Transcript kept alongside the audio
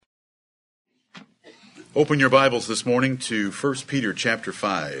Open your Bibles this morning to 1 Peter chapter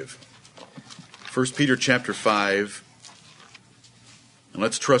 5. 1 Peter chapter 5. And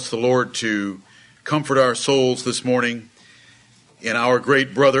let's trust the Lord to comfort our souls this morning in our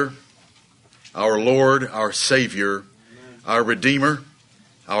great brother, our Lord, our Savior, our Redeemer,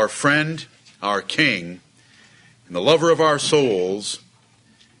 our friend, our King, and the lover of our souls,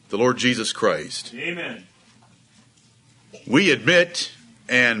 the Lord Jesus Christ. Amen. We admit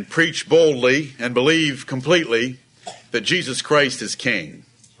and preach boldly and believe completely that Jesus Christ is King.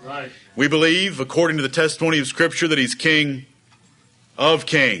 Right. We believe, according to the testimony of Scripture, that He's King of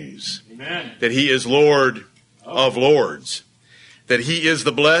kings, Amen. that He is Lord of lords, that He is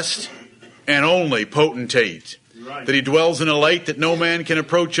the blessed and only potentate, Right. that He dwells in a light that no man can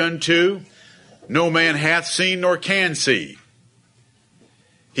approach unto, no man hath seen nor can see.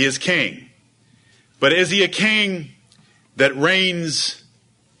 He is King. But is He a King that reigns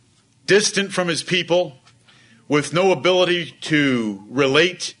distant from His people, with no ability to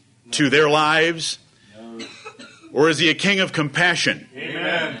relate to their lives? Or is He a King of compassion?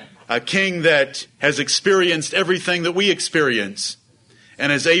 Amen. A King that has experienced everything that we experience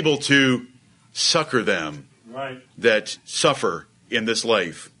and is able to succor them Right. that suffer in this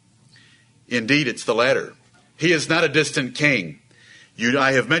life? Indeed, it's the latter. He is not a distant King.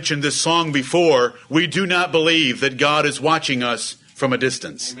 I have mentioned this song before. We do not believe that God is watching us from a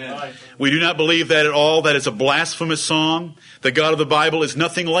distance. Amen. Right. We do not believe that at all. That is a blasphemous song. The God of the Bible is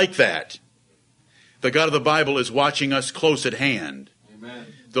nothing like that. The God of the Bible is watching us close at hand. Amen.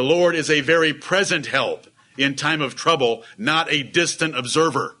 The Lord is a very present help in time of trouble, not a distant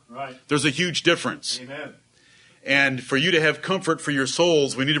observer. Right. There's a huge difference. Amen. And for you to have comfort for your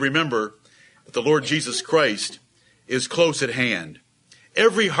souls, we need to remember that the Lord Jesus Christ is close at hand.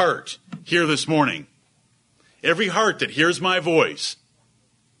 Every heart here this morning, every heart that hears my voice,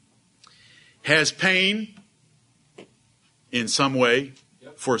 has pain in some way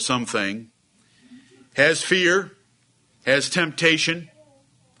for something, has fear, has temptation,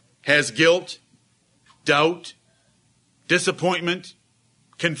 has guilt, doubt, disappointment,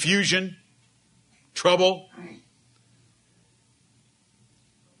 confusion, trouble.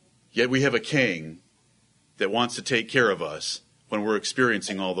 Yet we have a King that wants to take care of us when we're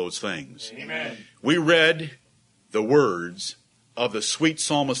experiencing all those things. Amen. We read the words of the sweet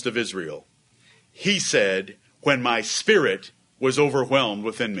psalmist of Israel. He said, when my spirit was overwhelmed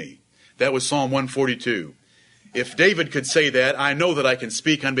within me. That was Psalm 142. If David could say that, I know that I can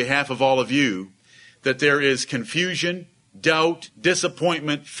speak on behalf of all of you, that there is confusion, doubt,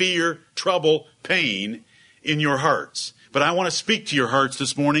 disappointment, fear, trouble, pain in your hearts. But I want to speak to your hearts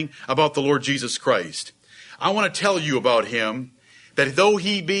this morning about the Lord Jesus Christ. I want to tell you about Him, that though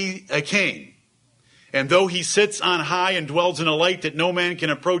He be a King, and though He sits on high and dwells in a light that no man can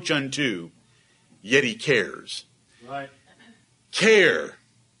approach unto, yet He cares. Right. Care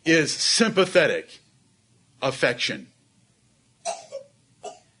is sympathetic affection.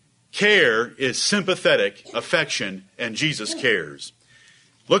 Care is sympathetic affection, and Jesus cares.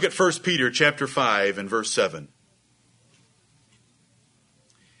 Look at 1 Peter chapter 5 and verse 7.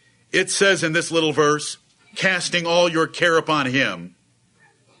 It says in this little verse, casting all your care upon Him,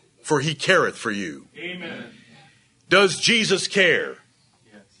 for He careth for you. Amen. Does Jesus care?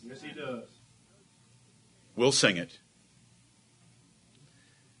 Yes. Yes, He does. We'll sing it.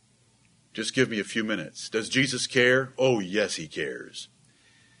 Just give me a few minutes. Does Jesus care? Oh, yes, He cares.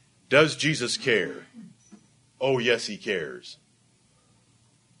 Does Jesus care? Oh, yes, He cares.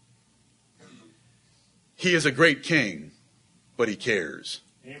 He is a great King, but He cares.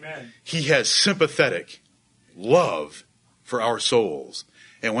 Amen. He has sympathetic love for our souls.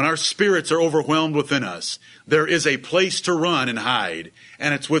 And when our spirits are overwhelmed within us, there is a place to run and hide,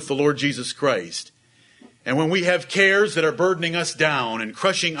 and it's with the Lord Jesus Christ. And when we have cares that are burdening us down and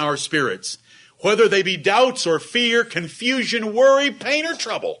crushing our spirits, whether they be doubts or fear, confusion, worry, pain, or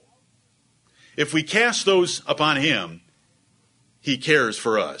trouble, if we cast those upon Him, He cares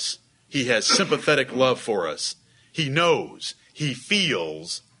for us. He has sympathetic love for us. He knows, He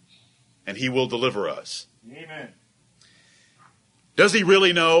feels, and He will deliver us. Amen. Does He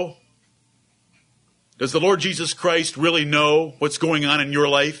really know? Does the Lord Jesus Christ really know what's going on in your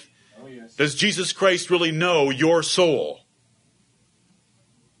life? Oh, yes. Does Jesus Christ really know your soul?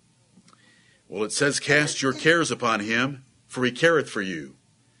 Well, it says, cast your cares upon Him, for He careth for you.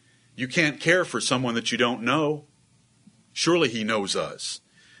 You can't care for someone that you don't know. Surely He knows us.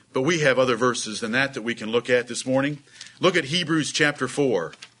 But we have other verses than that we can look at this morning. Look at Hebrews chapter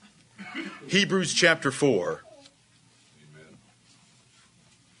 4. Hebrews chapter 4.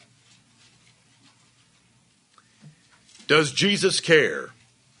 Does Jesus care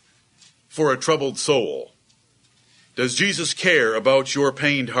for a troubled soul? Does Jesus care about your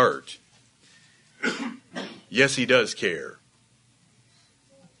pained heart? Yes, he does care.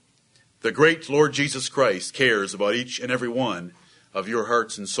 The great Lord Jesus Christ cares about each and every one of your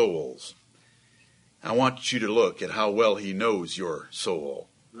hearts and souls. I want you to look at how well he knows your soul.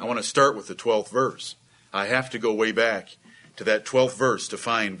 I want to start with the 12th verse. I have to go way back to that 12th verse to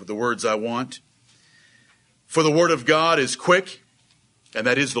find the words I want. For the word of God is quick, and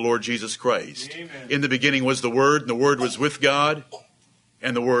that is the Lord Jesus Christ. Amen. In the beginning was the Word, and the Word was with God,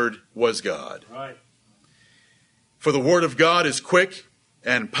 and the Word was God. Right. For the word of God is quick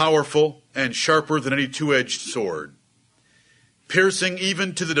and powerful and sharper than any two-edged sword, piercing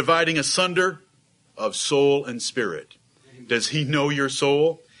even to the dividing asunder of soul and spirit. Does he know your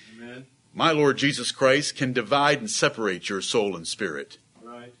soul? Amen. My Lord Jesus Christ can divide and separate your soul and spirit,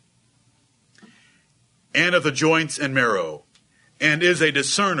 Right. and of the joints and marrow, and is a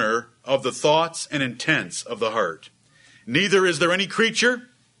discerner of the thoughts and intents of the heart. Neither is there any creature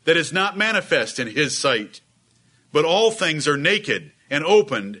that is not manifest in his sight, but all things are naked and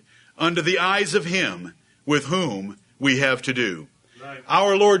opened unto the eyes of him with whom we have to do. Right.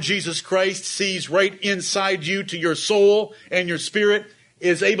 Our Lord Jesus Christ sees right inside you to your soul and your spirit,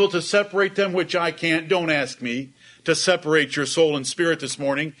 is able to separate them, which I can't. Don't ask me to separate your soul and spirit this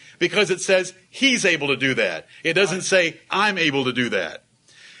morning, because it says he's able to do that. It doesn't say I'm able to do that.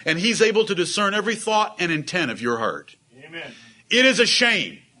 And he's able to discern every thought and intent of your heart. Amen. It is a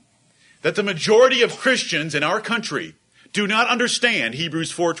shame that the majority of Christians in our country do not understand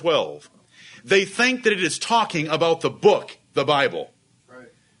Hebrews 4:12. They think that it is talking about the book, the Bible. Right.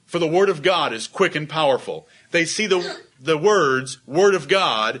 For the Word of God is quick and powerful. They see the words, Word of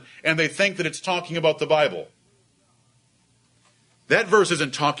God, and they think that it's talking about the Bible. That verse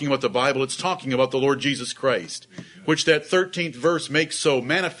isn't talking about the Bible, it's talking about the Lord Jesus Christ, which that 13th verse makes so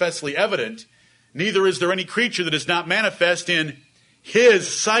manifestly evident. Neither is there any creature that is not manifest in his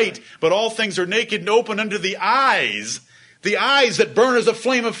sight, but all things are naked and open unto the eyes that burn as a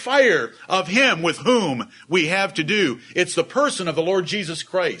flame of fire of him with whom we have to do. It's the person of the Lord Jesus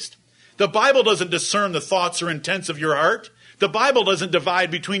Christ. The Bible doesn't discern the thoughts or intents of your heart. The Bible doesn't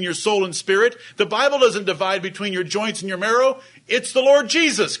divide between your soul and spirit. The Bible doesn't divide between your joints and your marrow. It's the Lord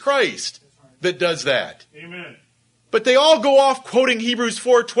Jesus Christ that does that. Amen. But they all go off quoting Hebrews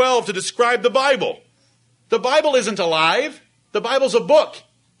 4:12 to describe the Bible. The Bible isn't alive. The Bible's a book.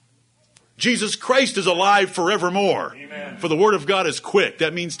 Jesus Christ is alive forevermore. Amen. For the Word of God is quick.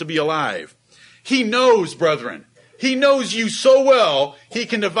 That means to be alive. He knows, brethren. He knows you so well, he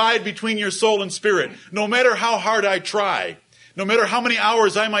can divide between your soul and spirit. No matter how hard I try, no matter how many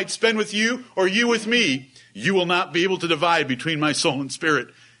hours I might spend with you or you with me, you will not be able to divide between my soul and spirit.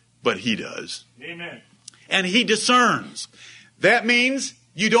 But he does. Amen. And he discerns. That means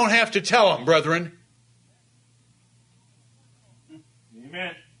you don't have to tell him, brethren.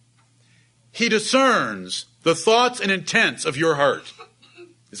 Amen. He discerns the thoughts and intents of your heart.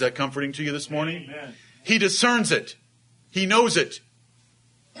 Is that comforting to you this morning? Amen. He discerns it. He knows it.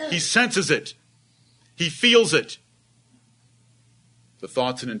 He senses it. He feels it. The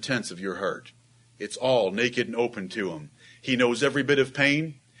thoughts and intents of your heart. It's all naked and open to him. He knows every bit of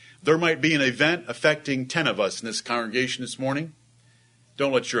pain. There might be an event affecting 10 of us in this congregation this morning.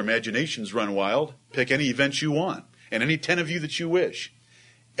 Don't let your imaginations run wild. Pick any event you want, and any 10 of you that you wish.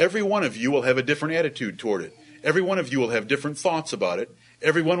 Every one of you will have a different attitude toward it. Every one of you will have different thoughts about it.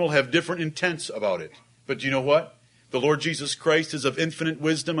 Everyone will have different intents about it. But do you know what? The Lord Jesus Christ is of infinite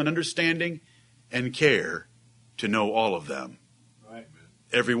wisdom and understanding and care to know all of them. Right.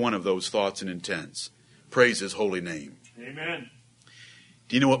 Every one of those thoughts and intents. Praise his holy name. Amen.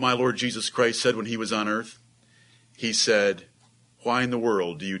 Do you know what my Lord Jesus Christ said when he was on earth? He said, why in the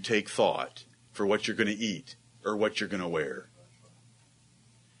world do you take thought for what you're going to eat or what you're going to wear?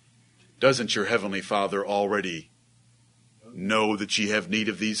 Doesn't your heavenly Father already know that ye have need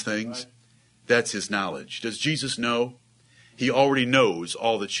of these things? That's his knowledge. Does Jesus know? He already knows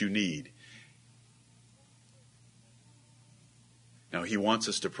all that you need. Now, he wants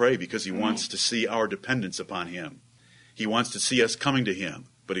us to pray because he wants to see our dependence upon him. He wants to see us coming to him,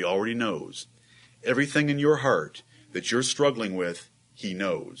 but he already knows. Everything in your heart that you're struggling with, he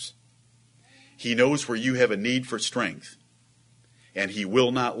knows. He knows where you have a need for strength. And he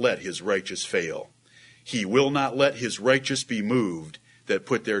will not let his righteous fail. He will not let his righteous be moved that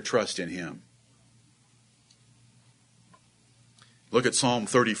put their trust in him. Look at Psalm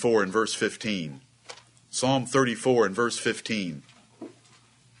 34 and verse 15. Psalm 34 and verse 15.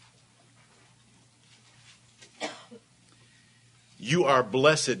 You are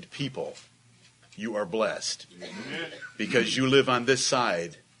blessed people. You are blessed. Amen. Because you live on this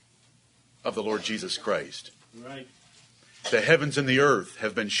side of the Lord Jesus Christ. Right. The heavens and the earth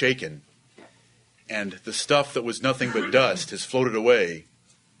have been shaken, and the stuff that was nothing but dust has floated away,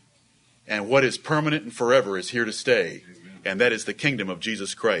 and what is permanent and forever is here to stay, and that is the kingdom of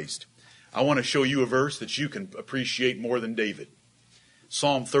Jesus Christ. I want to show you a verse that you can appreciate more than David.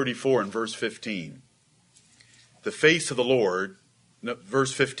 Psalm 34 and verse 15. The face of the Lord,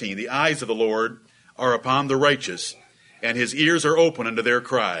 verse 15, the eyes of the Lord are upon the righteous, and his ears are open unto their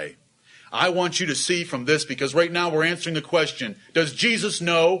cry. I want you to see from this, because right now we're answering the question, does Jesus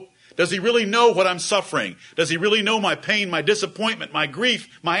know? Does he really know what I'm suffering? Does he really know my pain, my disappointment, my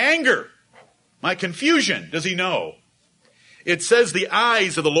grief, my anger, my confusion? Does he know? It says the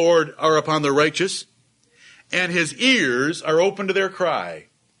eyes of the Lord are upon the righteous, and his ears are open to their cry.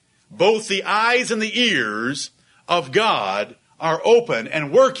 Both the eyes and the ears of God are open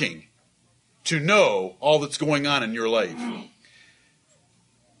and working to know all that's going on in your life.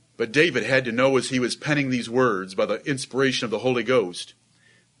 But David had to know as he was penning these words by the inspiration of the Holy Ghost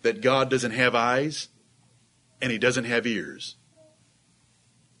that God doesn't have eyes and he doesn't have ears.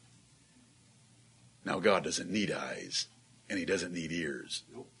 Now, God doesn't need eyes and he doesn't need ears.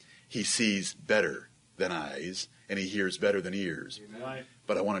 He sees better than eyes and he hears better than ears. Right.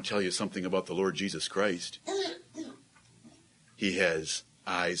 But I want to tell you something about the Lord Jesus Christ. He has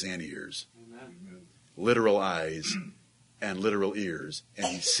eyes and ears. Amen. Literal eyes and literal ears. And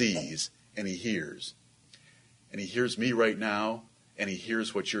he sees and he hears. And he hears me right now, and he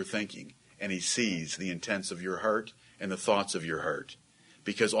hears what you're thinking. And he sees the intents of your heart and the thoughts of your heart.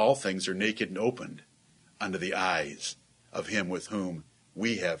 Because all things are naked and opened unto the eyes of him with whom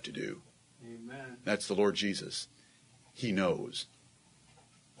we have to do. Amen. That's the Lord Jesus. He knows.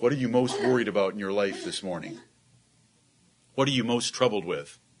 What are you most worried about in your life this morning? What are you most troubled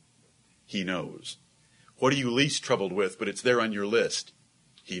with? He knows. What are you least troubled with, but it's there on your list?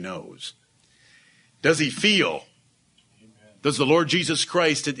 He knows. Does he feel? Does the Lord Jesus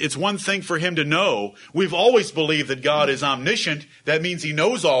Christ, it's one thing for him to know. We've always believed that God is omniscient. That means he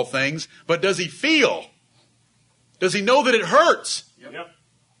knows all things. But does he feel? Does he know that it hurts? Yep.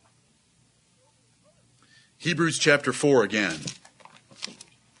 Hebrews chapter 4 again.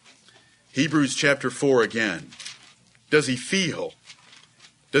 Hebrews chapter 4 again. Does he feel?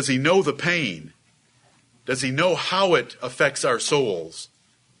 Does he know the pain? Does he know how it affects our souls?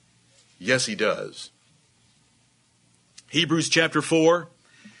 Yes, he does. Hebrews chapter 4.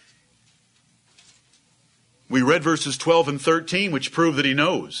 We read verses 12 and 13, which prove that he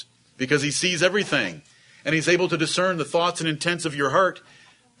knows, because he sees everything, and he's able to discern the thoughts and intents of your heart.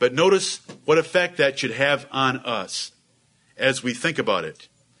 But notice what effect that should have on us as we think about it.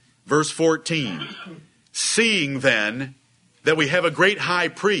 Verse 14. Seeing then that we have a great high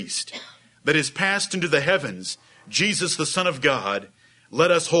priest that is passed into the heavens, Jesus the Son of God,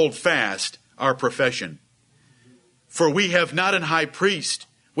 let us hold fast our profession. For we have not an high priest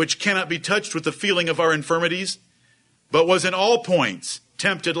which cannot be touched with the feeling of our infirmities, but was in all points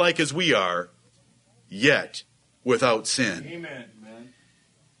tempted like as we are, yet without sin. Amen.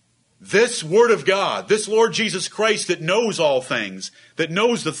 This Word of God, this Lord Jesus Christ that knows all things, that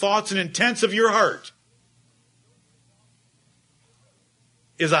knows the thoughts and intents of your heart,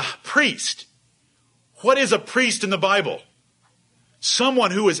 is a priest. What is a priest in the Bible?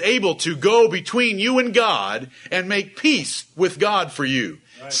 Someone who is able to go between you and God and make peace with God for you.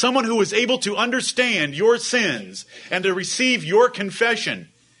 Right. Someone who is able to understand your sins and to receive your confession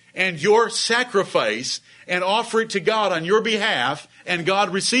and your sacrifice and offer it to God on your behalf, and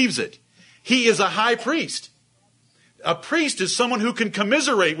God receives it. He is a high priest. A priest is someone who can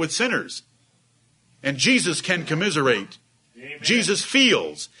commiserate with sinners. And Jesus can commiserate. Amen. Jesus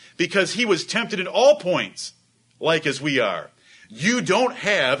feels, because he was tempted in all points, like as we are. You don't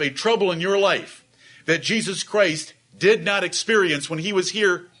have a trouble in your life that Jesus Christ did not experience when he was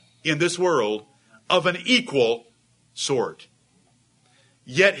here in this world of an equal sort.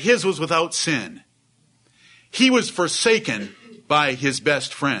 Yet his was without sin. He was forsaken by his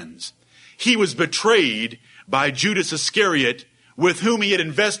best friends. He was betrayed by Judas Iscariot, with whom he had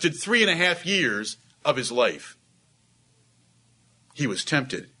invested 3.5 years of his life. He was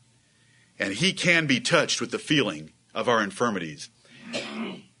tempted, and he can be touched with the feeling of our infirmities.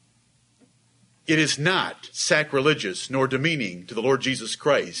 It is not sacrilegious nor demeaning to the Lord Jesus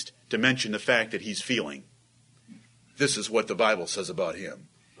Christ to mention the fact that he's feeling. This is what the Bible says about him.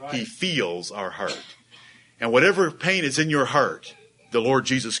 Right. He feels our heart. And whatever pain is in your heart, the Lord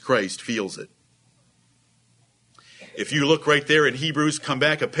Jesus Christ feels it. If you look right there in Hebrews, come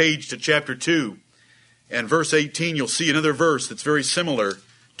back a page to chapter 2, and verse 18, you'll see another verse that's very similar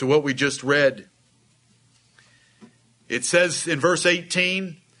to what we just read. It says in verse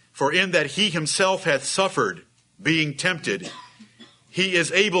 18, For in that he himself hath suffered, being tempted, he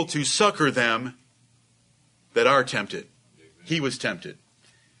is able to succor them that are tempted. He was tempted.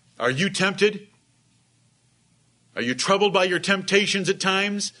 Are you tempted? Are you troubled by your temptations at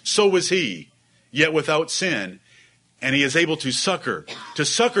times? So was he, yet without sin. And he is able to succor. To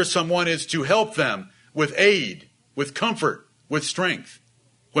succor someone is to help them with aid, with comfort, with strength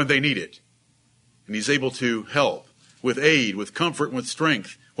when they need it. And he's able to help with aid, with comfort, and with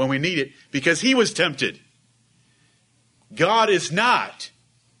strength when we need it, because he was tempted. God is not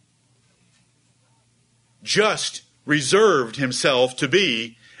just reserved himself to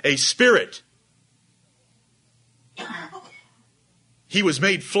be a spirit. He was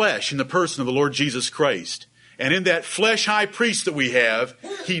made flesh in the person of the Lord Jesus Christ. And in that flesh high priest that we have,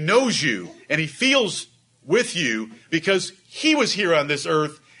 he knows you and he feels with you because he was here on this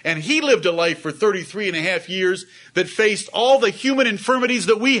earth and he lived a life for 33 and a half years that faced all the human infirmities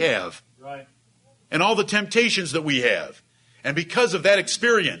that we have. Right. And all the temptations that we have. And because of that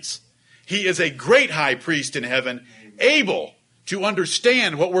experience, he is a great high priest in heaven, able to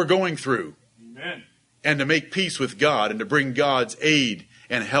understand what we're going through. Amen. And to make peace with God and to bring God's aid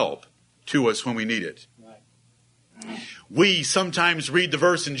and help to us when we need it. Right. We sometimes read the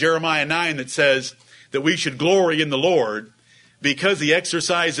verse in Jeremiah 9 that says that we should glory in the Lord because he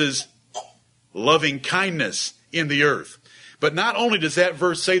exercises loving kindness in the earth. But not only does that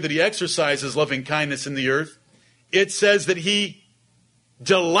verse say that he exercises loving kindness in the earth, it says that he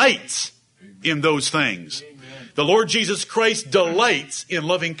delights in those things. Amen. The Lord Jesus Christ delights in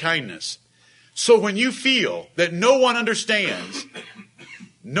loving kindness. So when you feel that no one understands,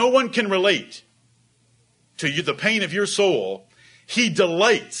 no one can relate to you, the pain of your soul, he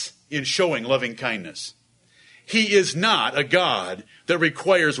delights in showing loving kindness. He is not a God that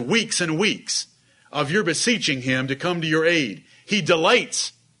requires weeks and weeks of your beseeching him to come to your aid. He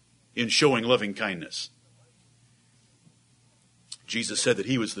delights in showing loving kindness. Jesus said that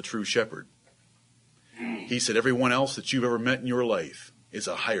he was the true shepherd. He said everyone else that you've ever met in your life is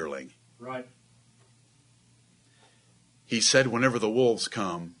a hireling. Right. He said whenever the wolves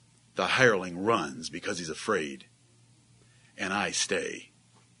come, the hireling runs because he's afraid. And I stay.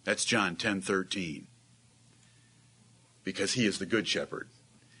 That's John 10:13. Because he is the good shepherd.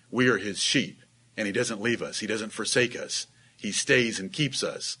 We are his sheep, and he doesn't leave us. He doesn't forsake us. He stays and keeps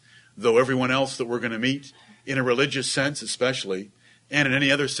us. Though everyone else that we're going to meet, in a religious sense especially, and in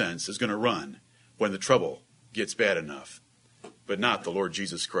any other sense, is going to run when the trouble gets bad enough. But not the Lord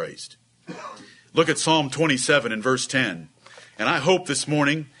Jesus Christ. Look at Psalm 27 and verse 10. And I hope this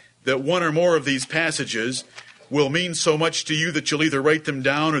morning that one or more of these passages will mean so much to you that you'll either write them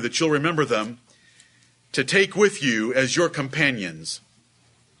down or that you'll remember them to take with you as your companions.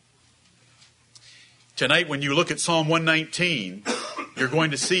 Tonight, when you look at Psalm 119, you're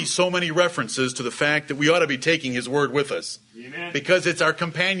going to see so many references to the fact that we ought to be taking his word with us. Amen. Because it's our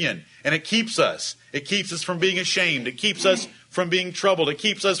companion, and it keeps us. It keeps us from being ashamed. It keeps us from being troubled. It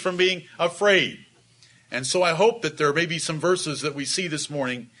keeps us from being afraid. And so I hope that there may be some verses that we see this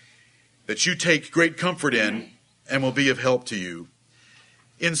morning that you take great comfort in and will be of help to you.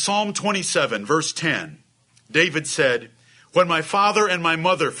 In Psalm 27, verse 10, David said, "When my father and my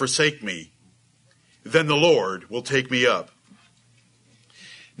mother forsake me, then the Lord will take me up."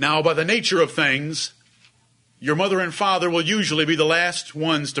 Now, by the nature of things, your mother and father will usually be the last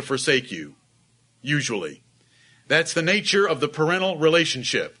ones to forsake you. Usually. That's the nature of the parental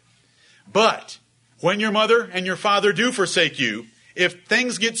relationship. But when your mother and your father do forsake you, if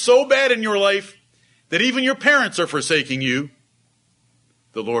things get so bad in your life that even your parents are forsaking you,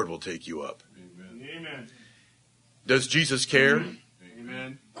 the Lord will take you up. Amen. Does Jesus care?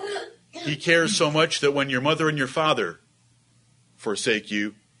 Amen. He cares so much that when your mother and your father forsake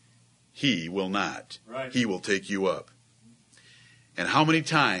you, he will not. Right. He will take you up. And how many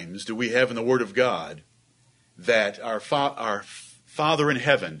times do we have in the Word of God that our Father in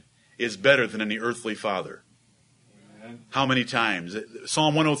heaven is better than any earthly father? Amen. How many times?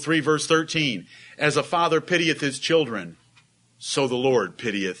 Psalm 103, verse 13. As a father pitieth his children, so the Lord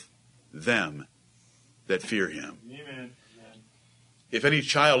pitieth them that fear him. Amen. If any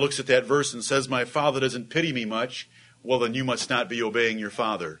child looks at that verse and says, "My father doesn't pity me much," well, then you must not be obeying your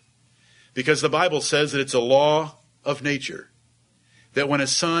father. Because the Bible says that it's a law of nature, that when a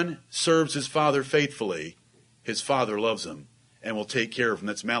son serves his father faithfully, his father loves him and will take care of him.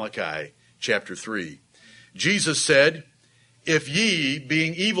 That's Malachi chapter 3. Jesus said, "If ye,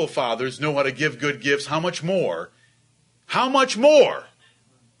 being evil fathers, know how to give good gifts, how much more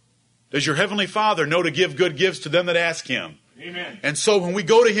does your heavenly Father know to give good gifts to them that ask him?" Amen. And so when we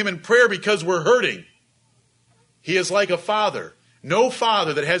go to him in prayer because we're hurting, he is like a father No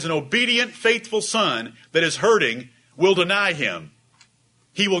father that has an obedient, faithful son that is hurting will deny him.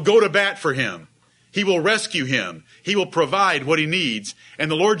 He will go to bat for him. He will rescue him. He will provide what he needs.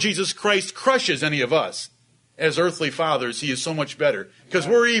 And the Lord Jesus Christ crushes any of us. As earthly fathers, he is so much better. Because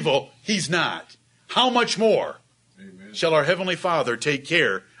we're evil, he's not. How much more shall our Heavenly Father take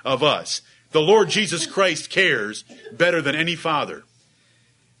care of us? The Lord Jesus Christ cares better than any father.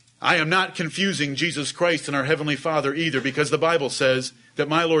 I am not confusing Jesus Christ and our Heavenly Father either, because the Bible says that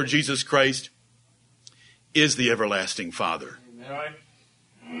my Lord Jesus Christ is the everlasting Father.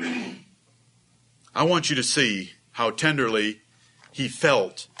 I want you to see how tenderly he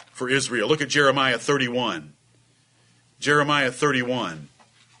felt for Israel. Look at Jeremiah 31. Jeremiah 31.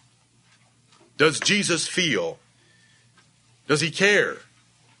 Does Jesus feel? Does he care?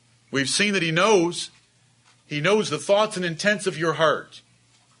 We've seen that he knows. He knows the thoughts and intents of your heart.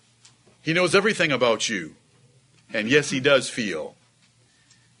 He knows everything about you. And yes, he does feel.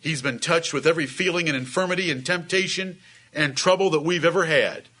 He's been touched with every feeling and infirmity and temptation and trouble that we've ever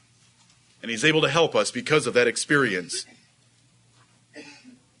had. And he's able to help us because of that experience.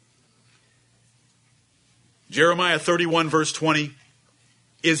 Jeremiah 31 verse 20.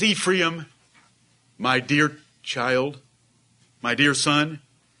 Is Ephraim my dear child, my dear son?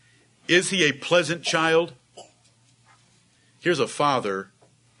 Is he a pleasant child? Here's a father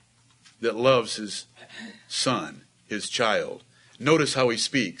that loves his son, his child. Notice how he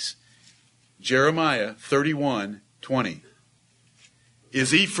speaks. Jeremiah 31:20.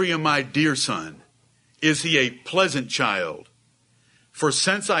 Is Ephraim my dear son? Is he a pleasant child? For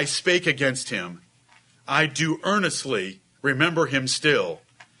since I spake against him, I do earnestly remember him still.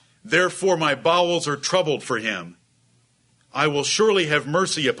 Therefore my bowels are troubled for him. I will surely have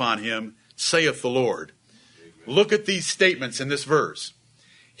mercy upon him, saith the Lord. Look at these statements in this verse.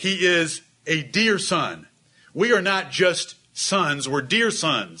 He is a dear son. We are not just sons, we're dear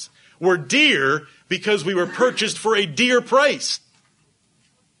sons. We're dear because we were purchased for a dear price.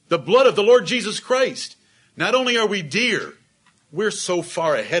 The blood of the Lord Jesus Christ. Not only are we dear, we're so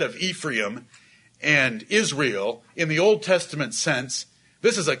far ahead of Ephraim and Israel in the Old Testament sense.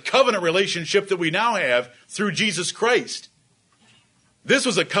 This is a covenant relationship that we now have through Jesus Christ. This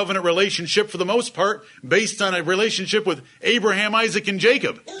was a covenant relationship for the most part based on a relationship with Abraham, Isaac, and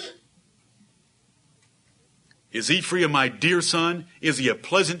Jacob. Is Ephraim my dear son? Is he a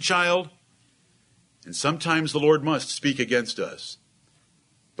pleasant child? And sometimes the Lord must speak against us.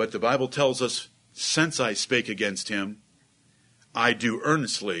 But the Bible tells us, since I spake against him, I do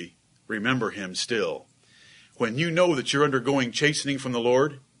earnestly remember him still. When you know that you're undergoing chastening from the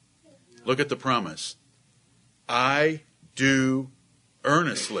Lord, look at the promise. I do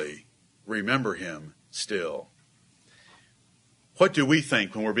earnestly remember him still. What do we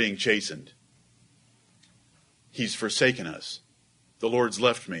think when we're being chastened? He's forsaken us. The Lord's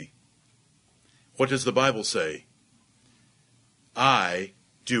left me. What does the Bible say? I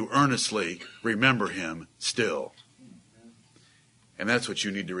do earnestly remember him still. And that's what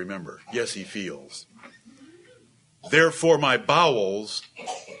you need to remember. Yes, he feels. Therefore my bowels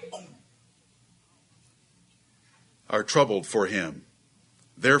are troubled for him.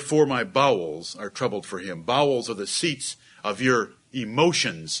 Therefore my bowels are troubled for him. Bowels are the seats of your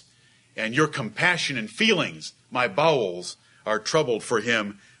emotions and your compassion and feelings. My bowels are troubled for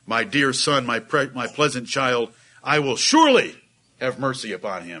him. My dear son, my pleasant child, I will surely have mercy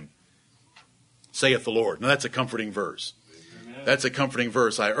upon him, saith the Lord. Now that's a comforting verse. Amen. That's a comforting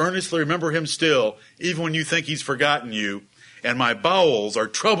verse. I earnestly remember him still, even when you think he's forgotten you, and my bowels are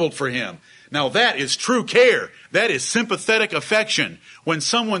troubled for him. Now that is true care. That is sympathetic affection. When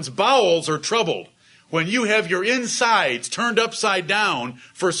someone's bowels are troubled, when you have your insides turned upside down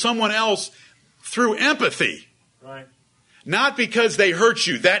for someone else through empathy. Right. Not because they hurt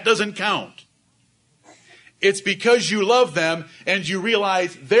you. That doesn't count. It's because you love them and you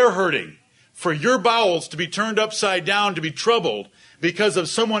realize they're hurting. For your bowels to be turned upside down, to be troubled because of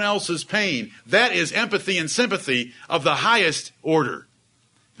someone else's pain, that is empathy and sympathy of the highest order.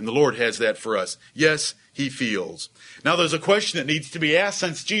 And the Lord has that for us. Yes, he feels. Now there's a question that needs to be asked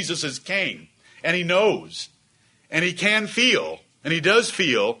since Jesus is king. And he knows. And he can feel. And he does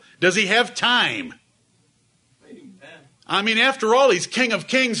feel. Does he have time? I mean, after all, he's King of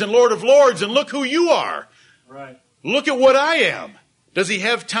Kings and Lord of Lords, and look who you are. Right. Look at what I am. Does he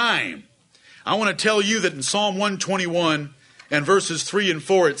have time? I want to tell you that in Psalm 121 and verses 3 and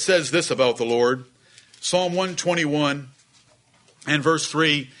 4, it says this about the Lord. Psalm 121 and verse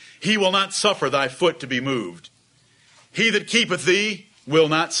 3, he will not suffer thy foot to be moved. He that keepeth thee will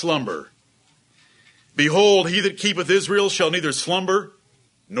not slumber. Behold, he that keepeth Israel shall neither slumber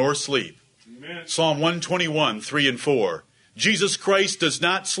nor sleep. Amen. Psalm 121, 3 and 4. Jesus Christ does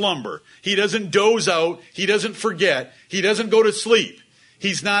not slumber. He doesn't doze out. He doesn't forget. He doesn't go to sleep.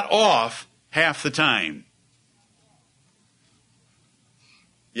 He's not off half the time.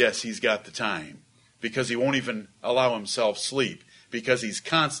 Yes, he's got the time, because he won't even allow himself sleep, because he's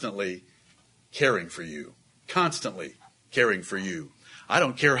constantly caring for you. Constantly caring for you. I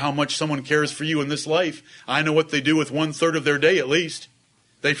don't care how much someone cares for you in this life. I know what they do with 1/3 of their day at least.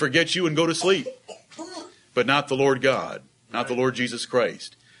 They forget you and go to sleep. But not the Lord God, not the Lord Jesus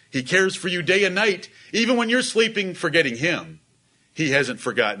Christ. He cares for you day and night. Even when you're sleeping, forgetting him, he hasn't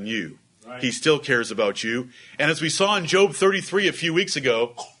forgotten you. Right. He still cares about you. And as we saw in Job 33 a few weeks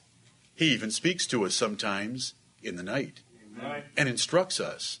ago, he even speaks to us sometimes in the night. Amen. And instructs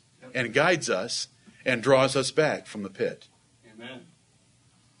us and guides us and draws us back from the pit. Amen.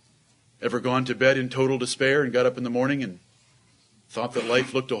 Ever gone to bed in total despair and got up in the morning and thought that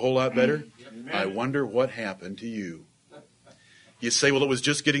life looked a whole lot better? Amen. I wonder what happened to you. You say, well, it was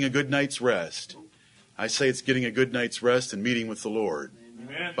just getting a good night's rest. I say it's getting a good night's rest and meeting with the Lord.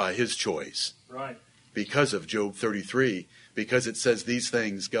 Amen. By his choice. Right. Because of Job 33. Because it says these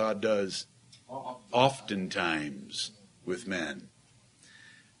things God does oftentimes with men.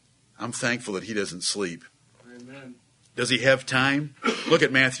 I'm thankful that he doesn't sleep. Amen. Does he have time? Look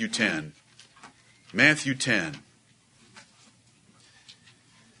at Matthew 10. Matthew 10.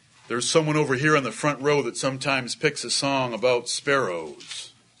 There's someone over here on the front row that sometimes picks a song about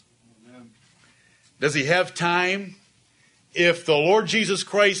sparrows. Amen. Does he have time? If the Lord Jesus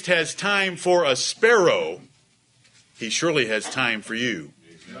Christ has time for a sparrow, he surely has time for you.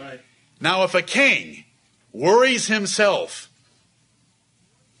 Right. Now, if a king worries himself,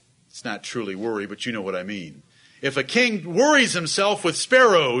 it's not truly worry, but you know what I mean. If a king worries himself with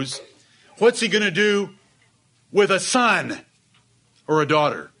sparrows, what's he going to do with a son or a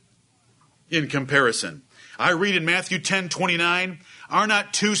daughter in comparison? I read in Matthew 10:29, are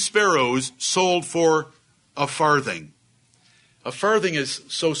not 2 sparrows sold for a farthing? A farthing is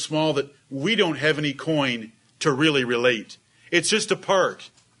so small that we don't have any coin to really relate. It's just a part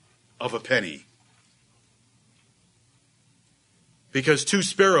of a penny. Because 2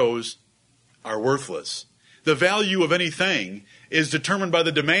 sparrows are worthless. The value of anything is determined by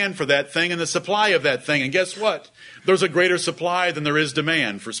the demand for that thing and the supply of that thing. And guess what? There's a greater supply than there is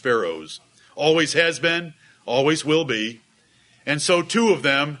demand for sparrows. Always has been, always will be. And so 2 of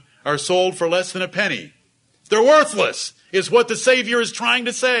them are sold for less than a penny. They're worthless, is what the Savior is trying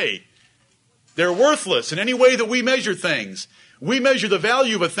to say. They're worthless in any way that we measure things. We measure the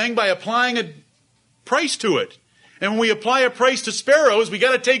value of a thing by applying a price to it. And when we apply a price to sparrows, we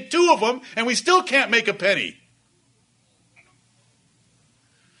got to take 2 of them, and we still can't make a penny.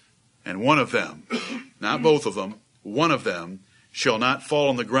 And one of them, not both of them, one of them shall not fall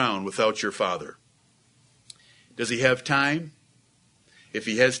on the ground without your Father. Does he have time? If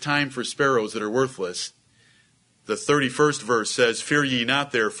he has time for sparrows that are worthless, the 31st verse says, fear ye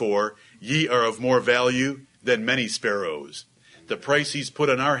not therefore, ye are of more value than many sparrows. The price he's put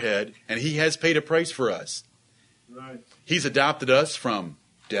on our head, and he has paid a price for us. Right. He's adopted us from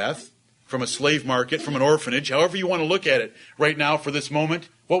death, from a slave market, from an orphanage, however you want to look at it right now for this moment.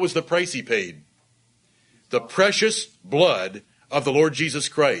 What was the price he paid? The precious blood of the Lord Jesus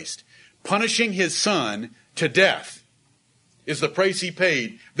Christ. Punishing his son to death is the price he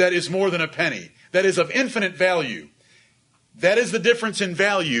paid. That is more than a penny. That is of infinite value. That is the difference in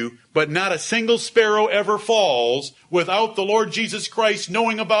value, but not a single sparrow ever falls without the Lord Jesus Christ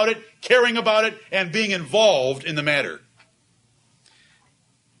knowing about it, caring about it, and being involved in the matter.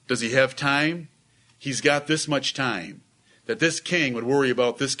 Does he have time? He's got this much time that this king would worry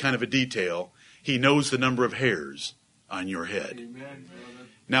about this kind of a detail. He knows the number of hairs on your head. Amen.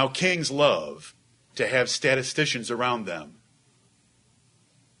 Now, kings love to have statisticians around them.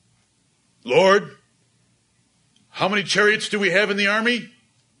 Lord, how many chariots do we have in the army?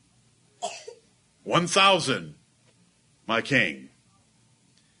 1,000, my king.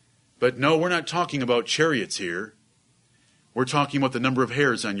 But no, we're not talking about chariots here. We're talking about the number of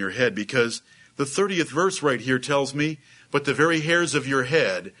hairs on your head, because the 30th verse right here tells me, but the very hairs of your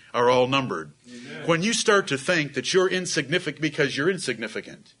head are all numbered. Amen. When you start to think that you're insignificant because you're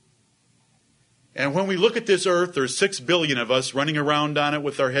insignificant, and when we look at this earth, there's 6 billion of us running around on it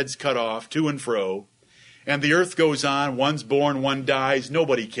with our heads cut off, to and fro. And the earth goes on. One's born, one dies.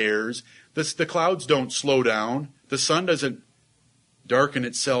 Nobody cares. The clouds don't slow down. The sun doesn't darken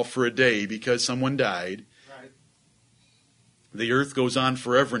itself for a day because someone died. Right. The earth goes on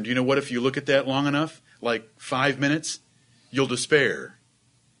forever. And do you know what? If you look at that long enough, like 5 minutes, you'll despair.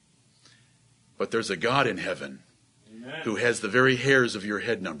 But there's a God in heaven. Amen. Who has the very hairs of your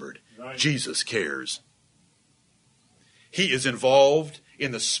head numbered. Right. Jesus cares. He is involved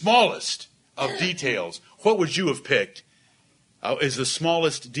in the smallest of details. What would you have picked is the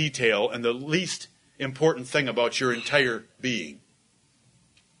smallest detail and the least important thing about your entire being?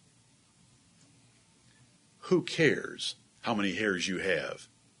 Who cares how many hairs you have?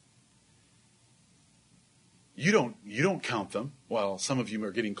 You don't count them. Well, some of you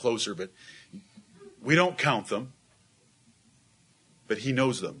are getting closer, but we don't count them. But he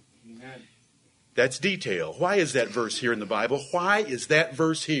knows them. Amen. That's detail. Why is that verse here in the Bible? Why is that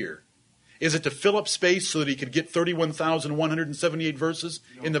verse here? Is it to fill up space so that he could get 31,178 verses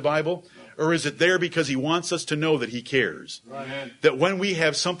in the Bible? Or is it there because he wants us to know that he cares? Amen. That when we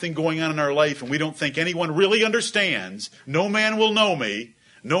have something going on in our life and we don't think anyone really understands, no man will know me,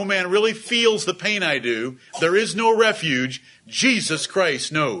 no man really feels the pain I do, there is no refuge, Jesus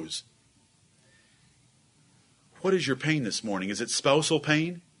Christ knows. What is your pain this morning? Is it spousal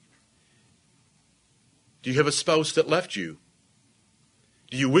pain? Do you have a spouse that left you?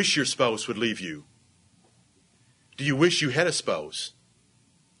 Do you wish your spouse would leave you? Do you wish you had a spouse?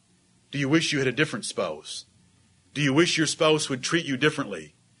 Do you wish you had a different spouse? Do you wish your spouse would treat you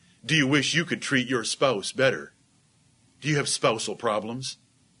differently? Do you wish you could treat your spouse better? Do you have spousal problems?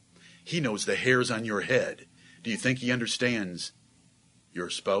 He knows the hairs on your head. Do you think he understands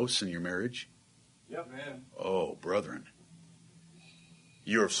your spouse and your marriage? Yep, man. Oh, brethren,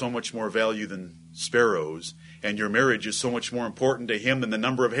 you are of so much more value than sparrows, and your marriage is so much more important to him than the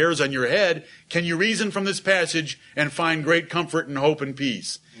number of hairs on your head. Can you reason from this passage and find great comfort and hope and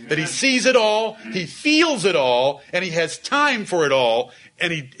peace? Amen. That he sees it all, he feels it all, and he has time for it all,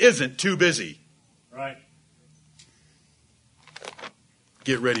 and he isn't too busy. Right.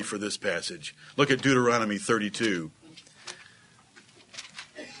 Get ready for this passage. Look at Deuteronomy 32.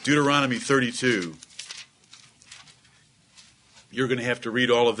 Deuteronomy 32. You're going to have to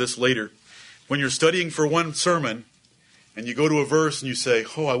read all of this later. When you're studying for one sermon and you go to a verse and you say,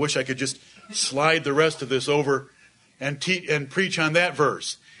 oh, I wish I could just slide the rest of this over and preach on that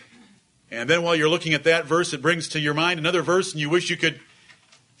verse. And then while you're looking at that verse, it brings to your mind another verse and you wish you could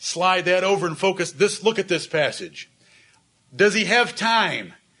slide that over and focus this. Look at this passage. Does he have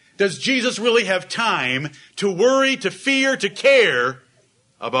time? Does Jesus really have time to worry, to fear, to care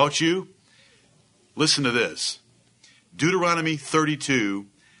about you? Listen to this. Deuteronomy 32,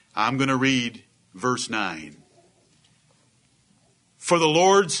 I'm going to read verse 9. For the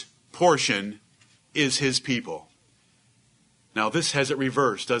Lord's portion is his people. Now this has it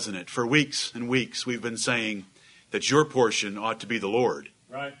reversed, doesn't it? For weeks and weeks we've been saying that your portion ought to be the Lord.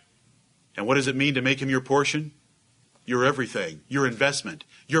 Right. And what does it mean to make him your portion? Your everything, your investment,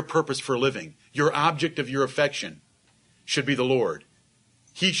 your purpose for living, your object of your affection should be the Lord.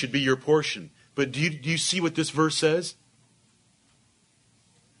 He should be your portion. But do you see what this verse says?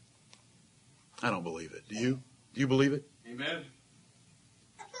 I don't believe it. Do you? Do you believe it? Amen.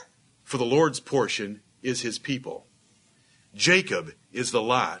 For the Lord's portion is his people. Jacob is the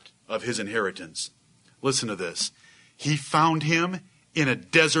lot of his inheritance. Listen to this. He found him in a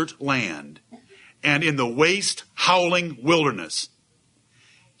desert land and in the waste, howling wilderness.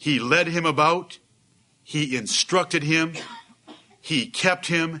 He led him about. He instructed him. He kept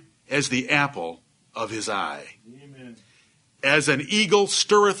him as the apple of his eye. Amen. As an eagle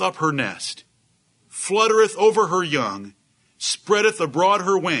stirreth up her nest, fluttereth over her young, spreadeth abroad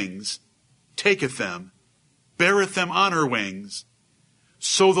her wings, taketh them, beareth them on her wings.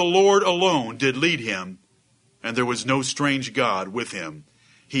 So the Lord alone did lead him, and there was no strange God with him.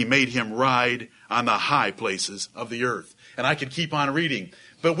 He made him ride on the high places of the earth. And I could keep on reading.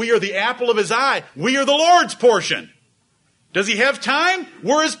 But we are the apple of his eye. We are the Lord's portion. Does he have time?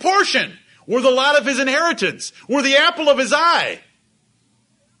 We're his portion. We're the lot of his inheritance. We're the apple of his eye.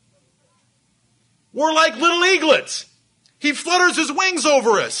 We're like little eaglets. He flutters his wings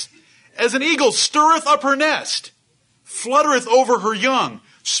over us. As an eagle stirreth up her nest, fluttereth over her young,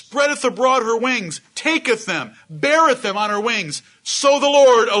 spreadeth abroad her wings, taketh them, beareth them on her wings. So the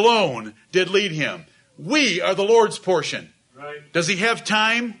Lord alone did lead him. We are the Lord's portion. Right. Does he have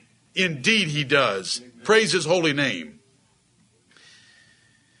time? Indeed he does. Amen. Praise his holy name.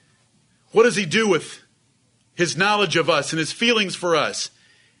 What does he do with his knowledge of us and his feelings for us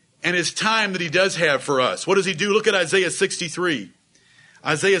and his time that he does have for us? What does he do? Look at Isaiah 63.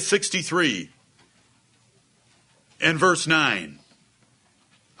 Isaiah 63 and verse 9.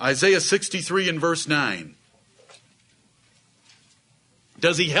 Isaiah 63 and verse 9.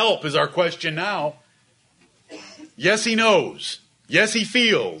 Does he help is our question now. Yes, he knows. Yes, he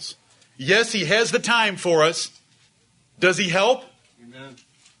feels. Yes, he has the time for us. Does he help? Amen.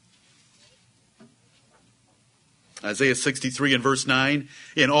 Isaiah 63 and verse 9.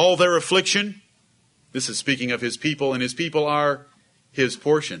 In all their affliction, This is speaking of his people, and his people are his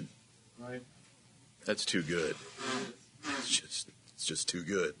portion. Right. That's too good. It's just too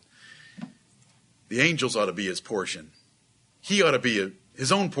good. The angels ought to be his portion. He ought to be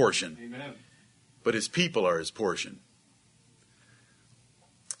his own portion. Amen. But his people are his portion.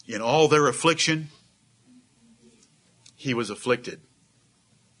 In all their affliction, he was afflicted.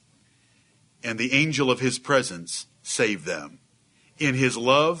 And the angel of his presence saved them. In his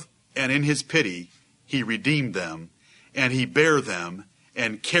love and in his pity, he redeemed them, and he bare them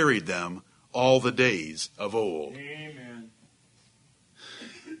and carried them all the days of old. Amen.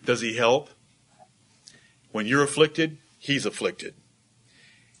 Does he help? When you're afflicted, he's afflicted.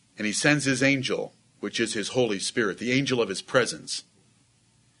 And he sends his angel, which is his Holy Spirit, the angel of his presence.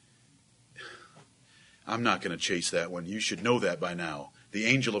 I'm not going to chase that one. You should know that by now. The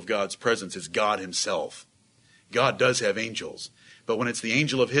angel of God's presence is God himself. God does have angels. But when it's the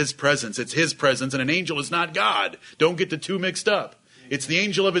angel of his presence, it's his presence, and an angel is not God. Don't get the two mixed up. It's the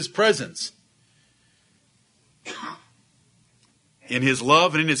angel of his presence. In his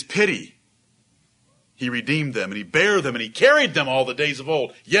love and in his pity, he redeemed them, and he bare them, and he carried them all the days of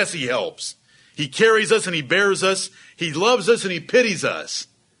old. Yes, he helps. He carries us and he bears us. He loves us and he pities us.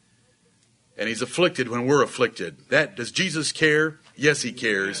 And he's afflicted when we're afflicted. Does Jesus care? Yes, he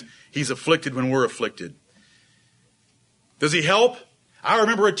cares. He's afflicted when we're afflicted. Does he help? I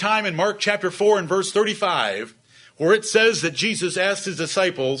remember a time in Mark chapter 4 and verse 35 where it says that Jesus asked his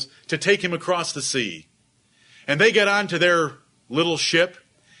disciples to take him across the sea. And they got onto their little ship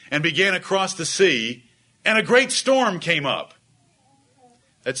and began across the sea, and a great storm came up.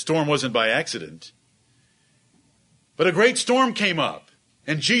 That storm wasn't by accident. But a great storm came up,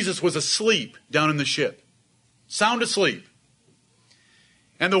 and Jesus was asleep down in the ship. Sound asleep.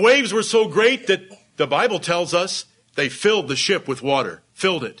 And the waves were so great that the Bible tells us they filled the ship with water.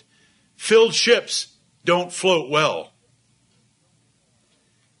 Filled it. Filled ships don't float well.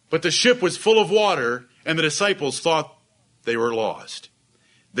 But the ship was full of water, and the disciples thought they were lost.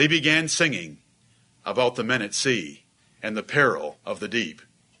 They began singing about the men at sea and the peril of the deep.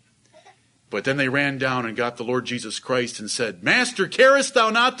 But then they ran down and got the Lord Jesus Christ and said, Master, carest thou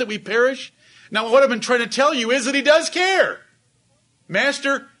not that we perish? Now what I've been trying to tell you is that he does care.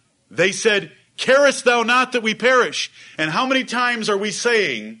 Master, they said, carest thou not that we perish? And how many times are we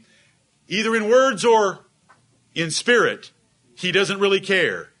saying, either in words or in spirit, he doesn't really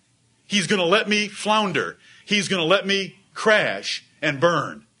care. He's going to let me flounder. He's going to let me crash and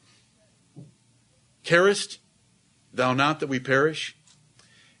burn. Carest thou not that we perish?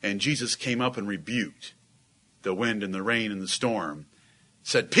 And Jesus came up and rebuked the wind and the rain and the storm,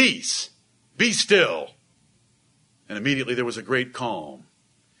 said, Peace, be still. And immediately there was a great calm.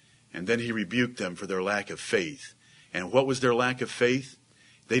 And then he rebuked them for their lack of faith. And what was their lack of faith?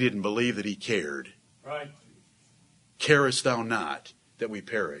 They didn't believe that he cared. Right. Carest thou not that we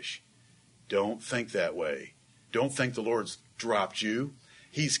perish? Don't think that way. Don't think the Lord's dropped you.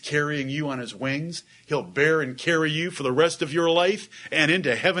 He's carrying you on his wings. He'll bear and carry you for the rest of your life and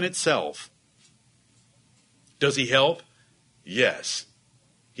into heaven itself. Does he help? Yes,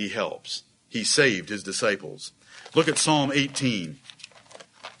 he helps. He saved his disciples. Look at Psalm 18.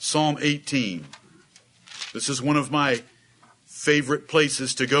 Psalm 18. This is one of my favorite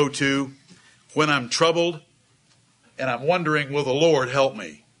places to go to when I'm troubled and I'm wondering, will the Lord help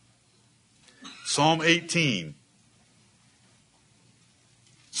me? Psalm 18.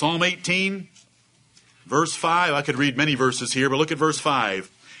 Psalm 18, verse 5. I could read many verses here, but look at verse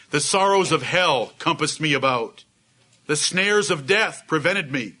 5. The sorrows of hell compassed me about. The snares of death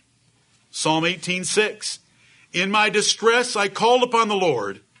prevented me. Psalm 18:6. In my distress I called upon the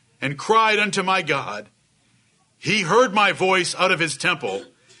Lord and cried unto my God. He heard my voice out of his temple,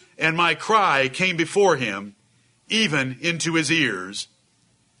 and my cry came before him, even into his ears.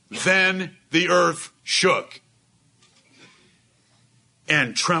 Then the earth shook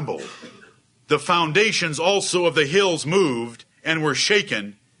and trembled. The foundations also of the hills moved and were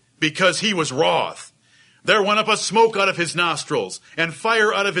shaken, because he was wroth. There went up a smoke out of his nostrils, and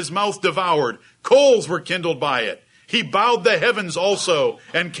fire out of his mouth devoured. Coals were kindled by it. He bowed the heavens also,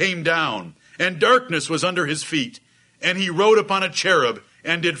 and came down, and darkness was under his feet. And he rode upon a cherub,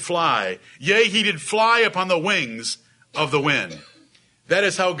 and did fly. Yea, he did fly upon the wings of the wind. That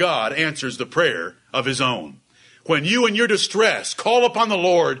is how God answers the prayer of his own. When you in your distress call upon the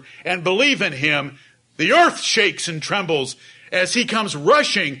Lord and believe in him, the earth shakes and trembles as he comes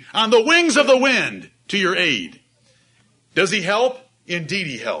rushing on the wings of the wind to your aid. Does he help? Indeed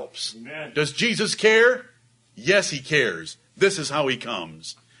he helps. Amen. Does Jesus care? Yes, he cares. This is how he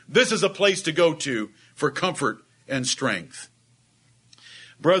comes. This is a place to go to for comfort and strength.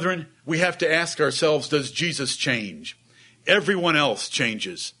 Brethren, we have to ask ourselves, does Jesus change? Everyone else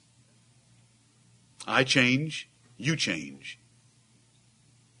changes. I change, you change.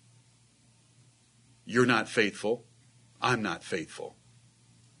 You're not faithful, I'm not faithful.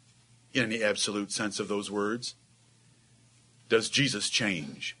 In the absolute sense of those words. Does Jesus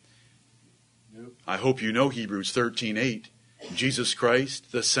change? Nope. I hope you know Hebrews 13:8. Jesus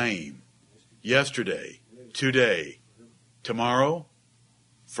Christ, the same. Yesterday, today, tomorrow,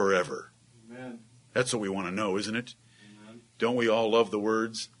 forever. Amen. That's what we want to know, isn't it? Amen. Don't we all love the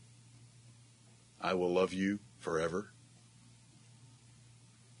words, I will love you forever?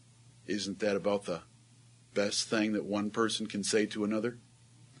 Isn't that about the best thing that one person can say to another?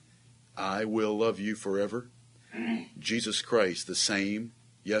 I will love you forever. Jesus Christ, the same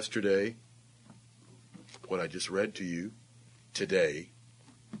yesterday, what I just read to you, today,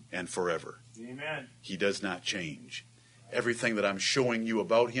 and forever. Amen. He does not change. Everything that I'm showing you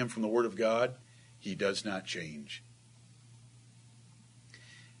about him from the Word of God, he does not change.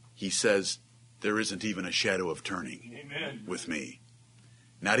 He says, there isn't even a shadow of turning Amen. with me.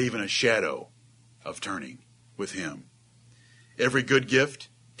 Not even a shadow of turning with him. Every good gift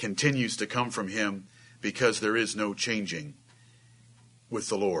continues to come from him because there is no changing with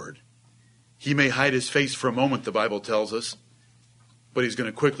the Lord. He may hide his face for a moment, the Bible tells us, but he's going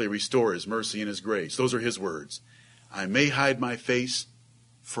to quickly restore his mercy and his grace. Those are his words. I may hide my face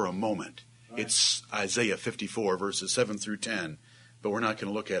for a moment. Right. It's Isaiah 54, verses 7 through 10, but we're not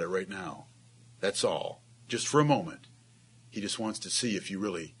going to look at it right now. That's all. Just for a moment. He just wants to see if you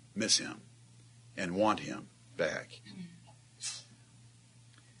really miss him and want him back.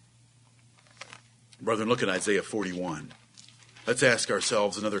 Brethren, look at Isaiah 41. Let's ask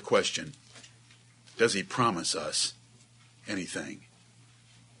ourselves another question. Does he promise us anything?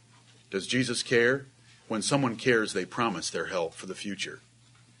 Does Jesus care? When someone cares, they promise their help for the future.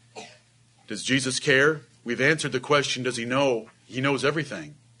 Does Jesus care? We've answered the question, does he know? He knows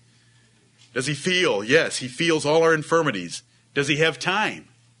everything. Does he feel? Yes, he feels all our infirmities. Does he have time?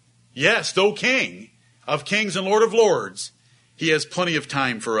 Yes, though King of kings and Lord of lords, he has plenty of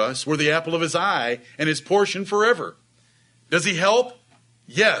time for us. We're the apple of his eye and his portion forever. Does he help?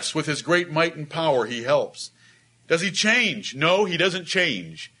 Yes, with his great might and power he helps. Does he change? No, he doesn't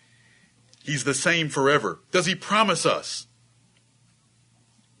change. He's the same forever. Does he promise us?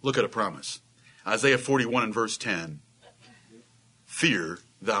 Look at a promise. Isaiah 41 and verse 10. Fear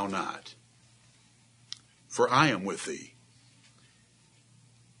thou not, for I am with thee.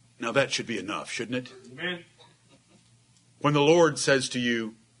 Now that should be enough, shouldn't it? Amen. When the Lord says to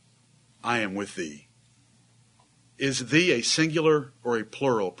you, I am with thee, is thee a singular or a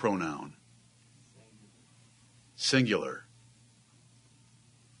plural pronoun? Singular.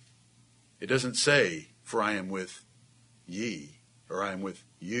 It doesn't say, for I am with ye, or I am with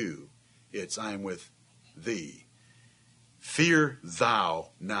you. It's, I am with thee. Fear thou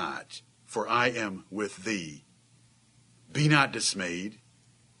not, for I am with thee. Be not dismayed,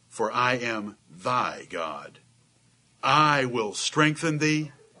 for I am thy God. I will strengthen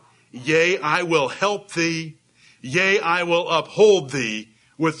thee. Yea, I will help thee. Yea, I will uphold thee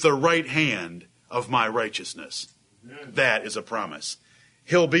with the right hand of my righteousness. Amen. That is a promise.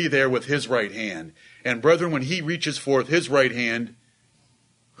 He'll be there with his right hand. And brethren, when he reaches forth his right hand,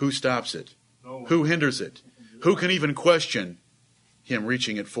 who stops it? No one. Who hinders it? Who can even question him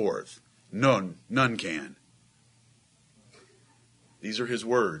reaching it forth? None can. These are his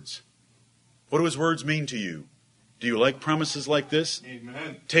words. What do his words mean to you? Do you like promises like this?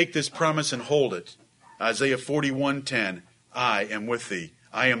 Amen. Take this promise and hold it. Isaiah 41:10. I am with thee.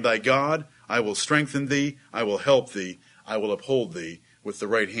 I am thy God. I will strengthen thee. I will help thee. I will uphold thee with the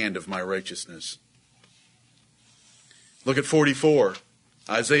right hand of my righteousness. Look at 44.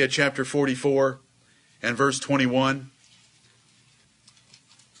 Isaiah chapter 44 and verse 21.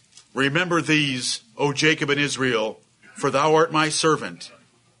 Remember these, O Jacob and Israel, for thou art my servant.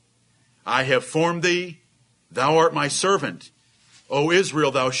 I have formed thee. Thou art my servant. O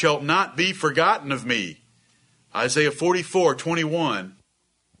Israel, thou shalt not be forgotten of me. Isaiah 44:21.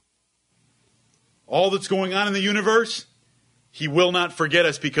 All that's going on in the universe, he will not forget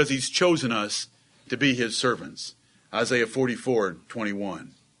us because he's chosen us to be his servants. Isaiah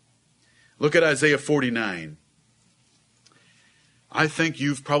 44:21. Look at Isaiah 49. I think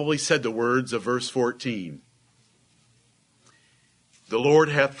you've probably said the words of verse 14. The Lord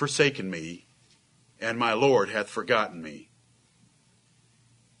hath forsaken me, and my Lord hath forgotten me.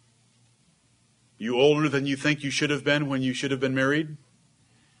 You older than you think you should have been when you should have been married?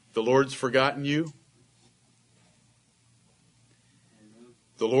 The Lord's forgotten you?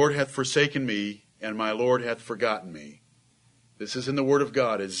 The Lord hath forsaken me, and my Lord hath forgotten me. This is in the Word of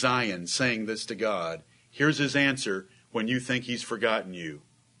God, as Zion saying this to God. Here's his answer when you think he's forgotten you.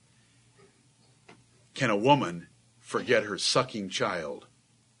 Can a woman forget her sucking child,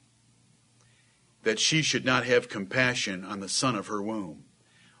 that she should not have compassion on the son of her womb?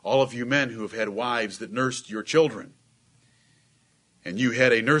 All of you men who have had wives that nursed your children, and you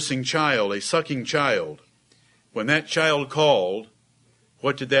had a nursing child, a sucking child, when that child called,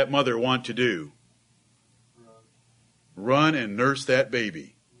 what did that mother want to do? Run and nurse that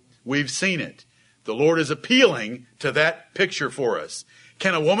baby. We've seen it. The Lord is appealing to that picture for us.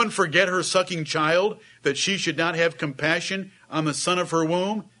 Can a woman forget her sucking child, that she should not have compassion on the son of her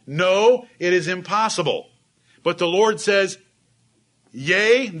womb? No, it is impossible. But the Lord says,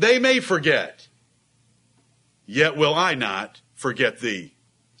 yea, they may forget, yet will I not forget thee.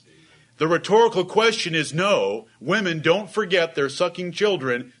 The rhetorical question is no, women don't forget their sucking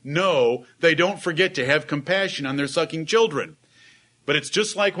children. No, they don't forget to have compassion on their sucking children. But it's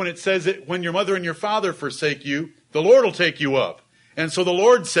just like when it says that when your mother and your father forsake you, the Lord will take you up. And so the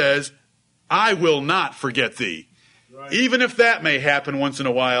Lord says, I will not forget thee. Right. Even if that may happen once in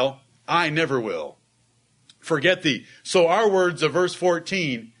a while, I never will forget thee. So our words of verse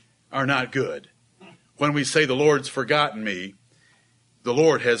 14 are not good. When we say the Lord's forgotten me, the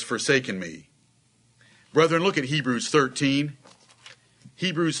Lord has forsaken me. Brethren, look at Hebrews 13.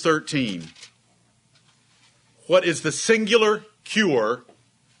 Hebrews 13. What is the singular cure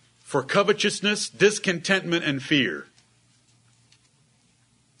for covetousness, discontentment, and fear?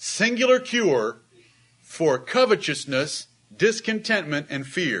 Singular cure for covetousness, discontentment, and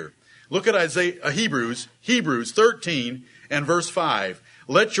fear. Look at Hebrews 13 and verse 5.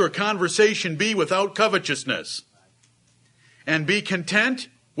 Let your conversation be without covetousness, and be content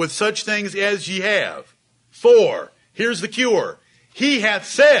with such things as ye have. For, here's the cure. He hath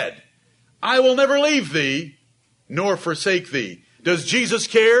said, I will never leave thee, nor forsake thee. Does Jesus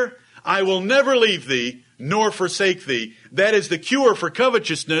care? I will never leave thee, nor forsake thee. That is the cure for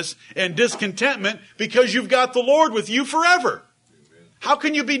covetousness and discontentment, because you've got the Lord with you forever. Amen. How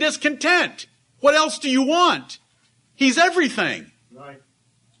can you be discontent? What else do you want? He's everything. Right.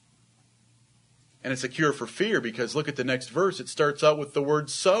 And it's a cure for fear, because look at the next verse. It starts out with the word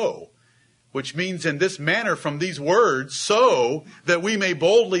so, which means in this manner, from these words, so that we may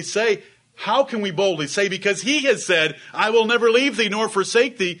boldly say. How can we boldly say? Because he has said, I will never leave thee nor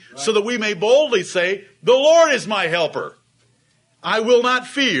forsake thee, right. So that we may boldly say, the Lord is my helper. I will not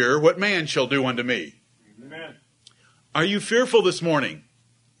fear what man shall do unto me. Amen. Are you fearful this morning?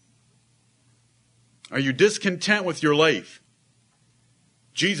 Are you discontent with your life?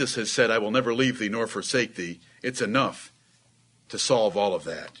 Jesus has said, I will never leave thee nor forsake thee. It's enough to solve all of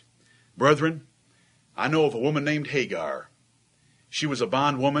that. Brethren, I know of a woman named Hagar. She was a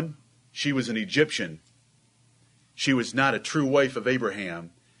bondwoman. She was an Egyptian. She was not a true wife of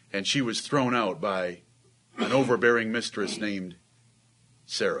Abraham, and she was thrown out by an overbearing mistress named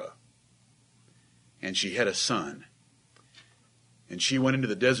Sarah. And she had a son. And she went into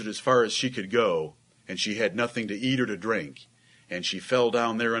the desert as far as she could go, and she had nothing to eat or to drink. And she fell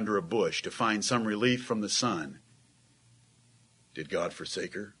down there under a bush to find some relief from the sun. Did God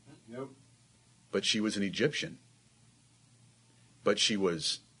forsake her? Nope. But she was an Egyptian. But she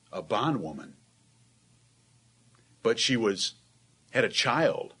was a bondwoman. But she had a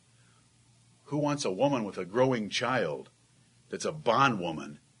child. Who wants a woman with a growing child that's a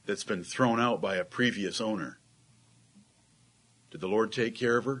bondwoman that's been thrown out by a previous owner? Did the Lord take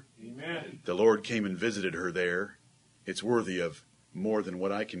care of her? Amen. The Lord came and visited her there. It's worthy of more than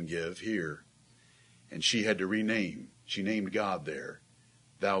what I can give here. And she had to rename. She named God there.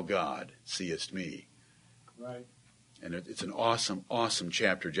 Thou God seest me. Right. And it's an awesome, awesome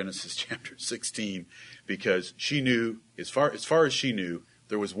chapter, Genesis chapter 16, because she knew, as far as she knew,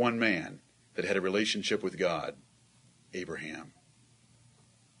 there was one man that had a relationship with God, Abraham.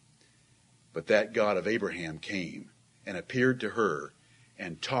 But that God of Abraham came and appeared to her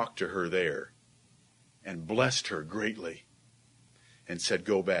and talked to her there and blessed her greatly and said,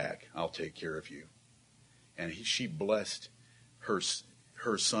 go back, I'll take care of you. And she blessed her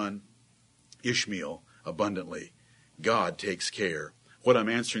son, Ishmael, abundantly. God takes care. What I'm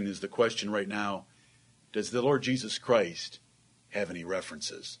answering is the question right now, does the Lord Jesus Christ have any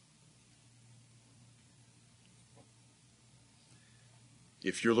references?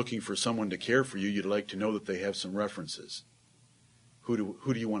 If you're looking for someone to care for you, you'd like to know that they have some references. Who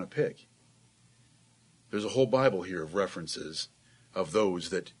do you want to pick? There's a whole Bible here of references of those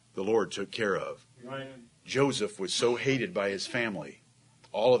that the Lord took care of. Right. Joseph was so hated by his family,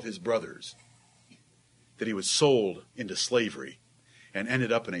 all of his brothers, that he was sold into slavery and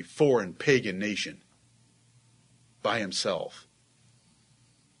ended up in a foreign pagan nation by himself.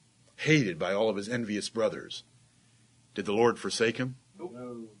 hated by all of his envious brothers. Did the Lord forsake him?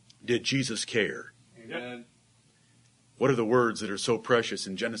 No. Did Jesus care? Amen. What are the words that are so precious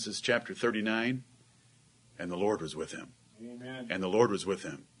in Genesis chapter 39? And the Lord was with him. Amen. And the Lord was with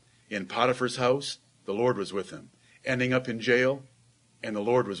him. In Potiphar's house, the Lord was with him. Ending up in jail, and the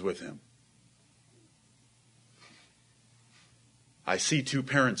Lord was with him. I see two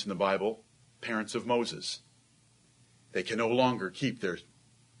parents in the Bible, parents of Moses. They can no longer keep their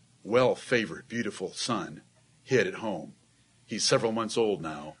well-favored, beautiful son hid at home. He's several months old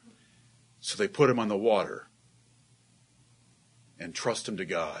now. So they put him on the water and trust him to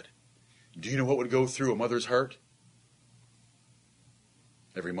God. Do you know what would go through a mother's heart?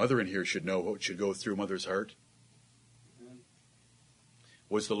 Every mother in here should know what should go through a mother's heart.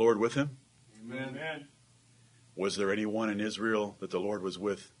 Was the Lord with him? Amen. Was there anyone in Israel that the Lord was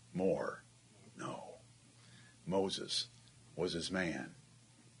with more? No. Moses was his man.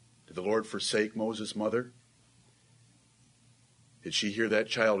 Did the Lord forsake Moses' mother? Did she hear that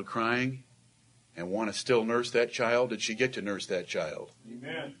child crying and want to still nurse that child? Did she get to nurse that child?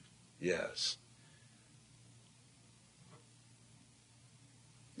 Amen. Yes.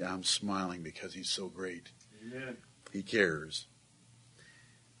 Yeah, I'm smiling because he's so great. Amen. He cares.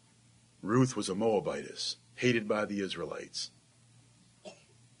 Ruth was a Moabitess, hated by the Israelites.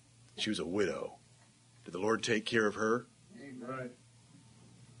 She was a widow. Did the Lord take care of her? Right.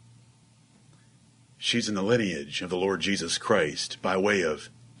 She's in the lineage of the Lord Jesus Christ by way of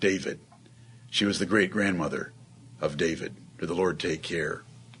David. She was the great-grandmother of David. Did the Lord take care?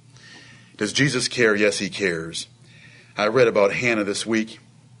 Does Jesus care? Yes, he cares. I read about Hannah this week.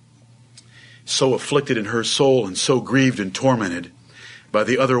 So afflicted in her soul and so grieved and tormented by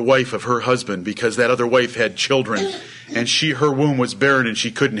the other wife of her husband, because that other wife had children and her womb was barren and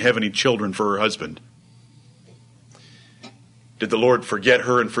she couldn't have any children for her husband. Did the Lord forget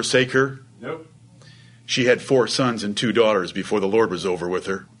her and forsake her? Nope. She had 4 sons and 2 daughters before the Lord was over with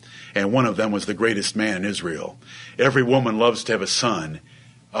her, and one of them was the greatest man in Israel. Every woman loves to have a son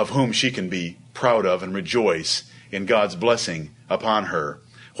of whom she can be proud of and rejoice in God's blessing upon her.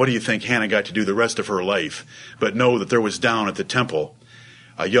 What do you think Hannah got to do the rest of her life but know that there was down at the temple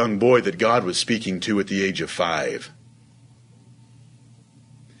a young boy that God was speaking to at the age of 5?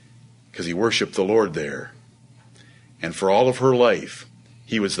 Because he worshiped the Lord there. And for all of her life,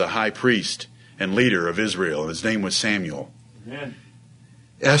 he was the high priest and leader of Israel, and his name was Samuel. Amen.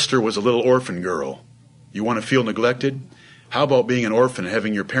 Esther was a little orphan girl. You want to feel neglected? How about being an orphan and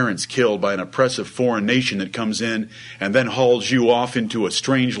having your parents killed by an oppressive foreign nation that comes in and then hauls you off into a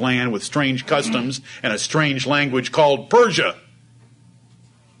strange land with strange customs and a strange language called Persia?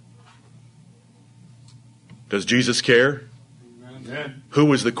 Does Jesus care? Amen. Who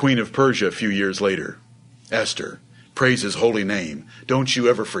was the queen of Persia a few years later? Esther. Praise his holy name. Don't you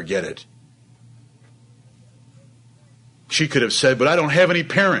ever forget it. She could have said, but I don't have any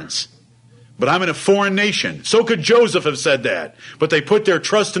parents. But I'm in a foreign nation. So could Joseph have said that. But they put their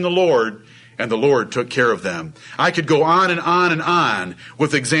trust in the Lord, and the Lord took care of them. I could go on and on and on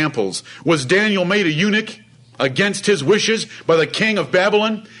with examples. Was Daniel made a eunuch against his wishes by the king of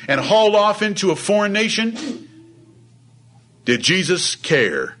Babylon and hauled off into a foreign nation? Did Jesus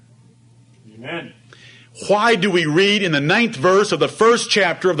care? Amen. Why do we read in the 9th verse of the 1st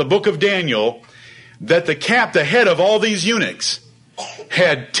chapter of the book of Daniel that the head of all these eunuchs,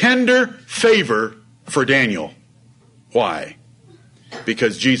 had tender favor for Daniel? Why?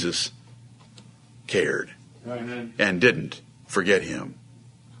 Because Jesus cared Amen. and didn't forget him.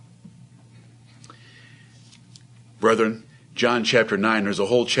 Brethren, John chapter 9, there's a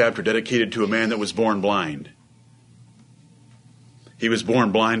whole chapter dedicated to a man that was born blind. He was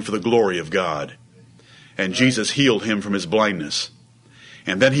born blind for the glory of God. And Jesus healed him from his blindness.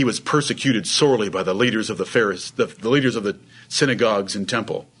 And then he was persecuted sorely by the leaders of the Pharisees, the leaders of the synagogues and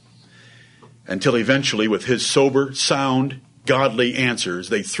temple, until eventually, with his sober, sound, godly answers,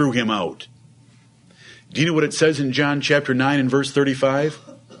 they threw him out. Do you know what it says in John chapter 9 and verse 35?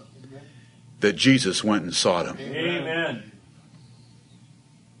 That Jesus went and sought him. Amen.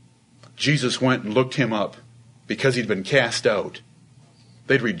 Jesus went and looked him up because he'd been cast out.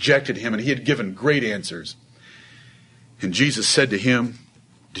 They'd rejected him, and he had given great answers. And Jesus said to him,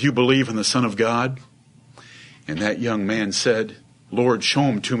 do you believe in the Son of God? And that young man said, Lord, show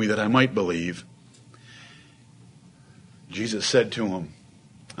him to me that I might believe. Jesus said to him,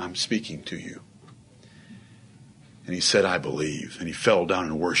 I'm speaking to you. And he said, I believe. And he fell down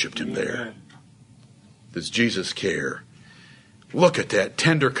and worshiped him there. Does Jesus care? Look at that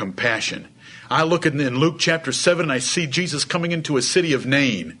tender compassion. I look in Luke chapter 7 and I see Jesus coming into a city of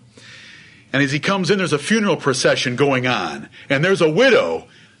Nain. And as he comes in, there's a funeral procession going on. And there's a widow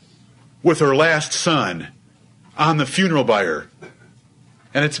with her last son on the funeral bier.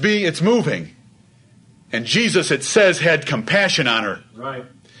 And it's moving. And Jesus, it says, had compassion on her. Right.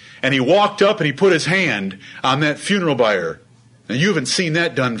 And he walked up and he put his hand on that funeral bier. Now, you haven't seen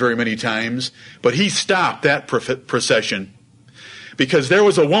that done very many times, but he stopped that procession because there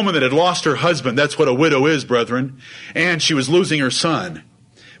was a woman that had lost her husband. That's what a widow is, brethren. And she was losing her son.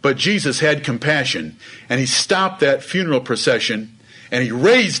 But Jesus had compassion, and he stopped that funeral procession, and he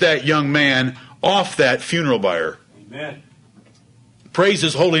raised that young man off that funeral bier. Amen. Praise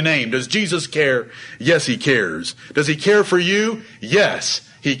his holy name. Does Jesus care? Yes, he cares. Does he care for you? Yes,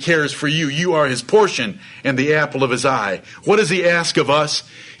 he cares for you. You are his portion and the apple of his eye. What does he ask of us?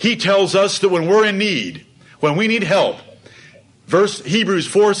 He tells us that when we're in need, when we need help, Hebrews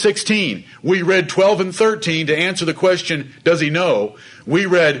 4:16, we read 12 and 13 to answer the question, does he know? We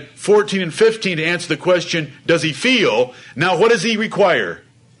read 14 and 15 to answer the question, does he feel? Now what does he require?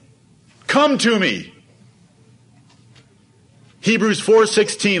 Come to me. Hebrews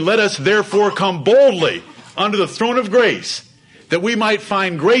 4:16, let us therefore come boldly unto the throne of grace, that we might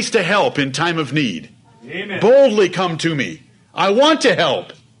find grace to help in time of need. Amen. Boldly come to me. I want to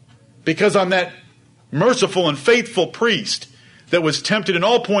help, because I'm that merciful and faithful priest that was tempted in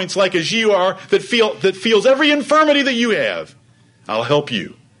all points like as you are, that feels every infirmity that you have. I'll help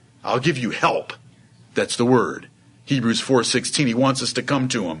you. I'll give you help. That's the word. Hebrews 4:16, he wants us to come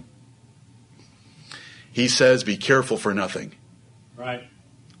to him. He says, be careful for nothing. Right.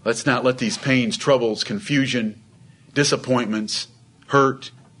 Let's not let these pains, troubles, confusion, disappointments,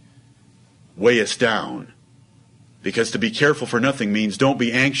 hurt, weigh us down. Because to be careful for nothing means don't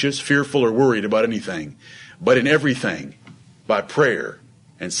be anxious, fearful, or worried about anything. But in everything, by prayer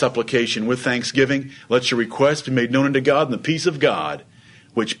and supplication with thanksgiving, let your requests be made known unto God, and the peace of God,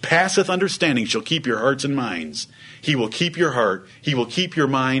 which passeth understanding, shall keep your hearts and minds. He will keep your heart. He will keep your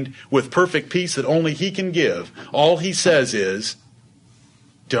mind with perfect peace that only he can give. All he says is,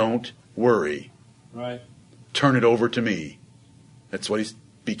 don't worry. Right. Turn it over to me. That's what he's,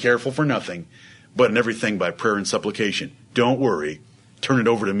 be careful for nothing, but in everything by prayer and supplication. Don't worry. Turn it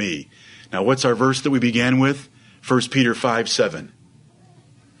over to me. Now, what's our verse that we began with? 1 Peter 5:7.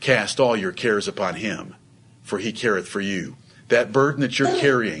 Cast all your cares upon him, for he careth for you. That burden that you're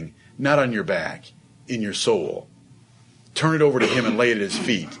carrying, not on your back, in your soul. Turn it over to him and lay it at his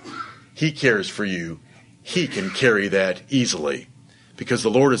feet. He cares for you. He can carry that easily, because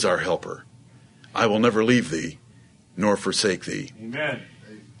the Lord is our helper. I will never leave thee, nor forsake thee. Amen.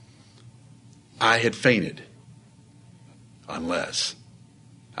 I had fainted, unless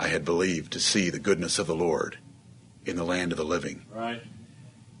I had believed to see the goodness of the Lord in the land of the living. Right.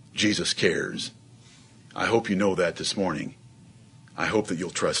 Jesus cares. I hope you know that this morning. I hope that you'll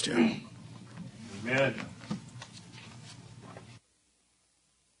trust him. Amen.